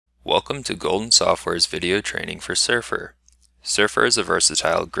Welcome to Golden Software's video training for Surfer. Surfer is a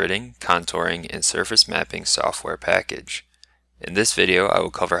versatile gridding, contouring, and surface mapping software package. In this video, I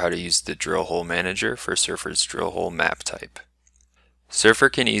will cover how to use the Drillhole manager for Surfer's Drillhole map type. Surfer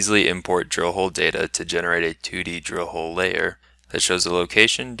can easily import Drillhole data to generate a 2D Drillhole layer that shows the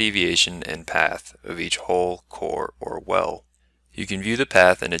location, deviation, and path of each hole, core, or well. You can view the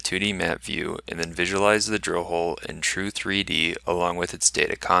path in a 2D map view and then visualize the drill hole in true 3D along with its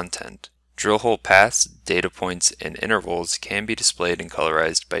data content. Drill hole paths, data points, and intervals can be displayed and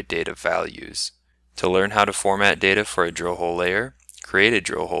colorized by data values. To learn how to format data for a drill hole layer, create a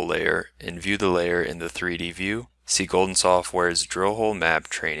drill hole layer, and view the layer in the 3D view, see Golden Software's drill hole map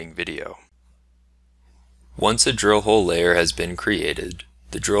training video. Once a drill hole layer has been created,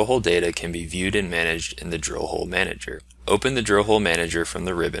 the drill hole data can be viewed and managed in the drill hole manager. Open the drill hole manager from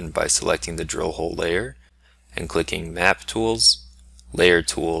the ribbon by selecting the drill hole layer and clicking Map Tools, Layer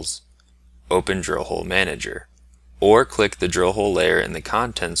Tools, Open Drill Hole Manager. Or click the drill hole layer in the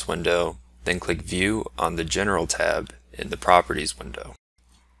Contents window, then click View on the General tab in the Properties window.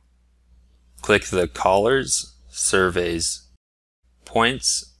 Click the Collars, Surveys,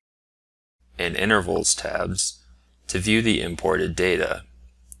 Points, and Intervals tabs to view the imported data.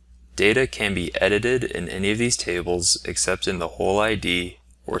 Data can be edited in any of these tables except in the hole ID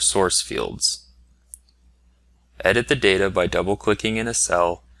or source fields. Edit the data by double-clicking in a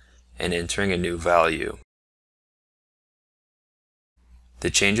cell and entering a new value.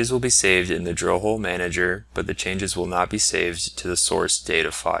 The changes will be saved in the drill hole manager, but the changes will not be saved to the source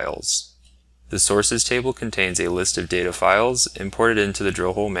data files. The sources table contains a list of data files imported into the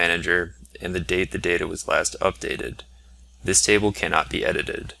drill hole manager and the date the data was last updated. This table cannot be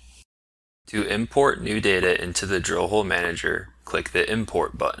edited. To import new data into the drill hole manager, click the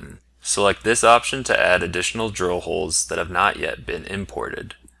Import button. Select this option to add additional drill holes that have not yet been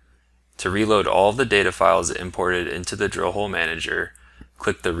imported. To reload all of the data files imported into the drill hole manager,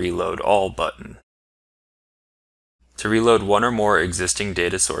 click the Reload All button. To reload one or more existing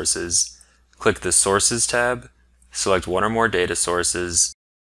data sources, click the Sources tab, select one or more data sources,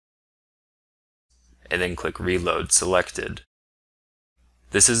 and then click Reload Selected.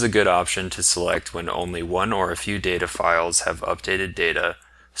 This is a good option to select when only one or a few data files have updated data,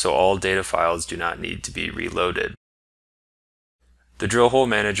 so all data files do not need to be reloaded. The drill hole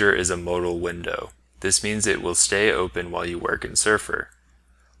manager is a modal window. This means it will stay open while you work in Surfer.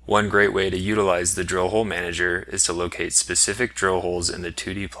 One great way to utilize the drill hole manager is to locate specific drill holes in the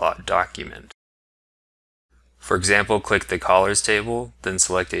 2D plot document. For example, click the Collars table, then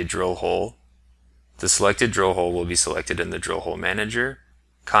select a drill hole. The selected drill hole will be selected in the drill hole manager,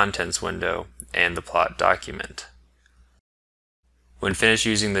 Contents window, and the plot document. When finished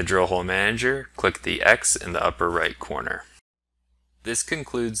using the drill hole manager, click the X in the upper right corner. This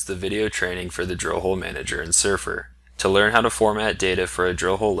concludes the video training for the drill hole manager in Surfer. To learn how to format data for a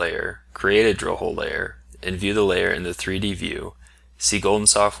drill hole layer, create a drill hole layer, and view the layer in the 3D view, see Golden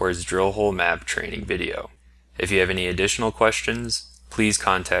Software's drill hole map training video. If you have any additional questions, please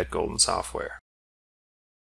contact Golden Software.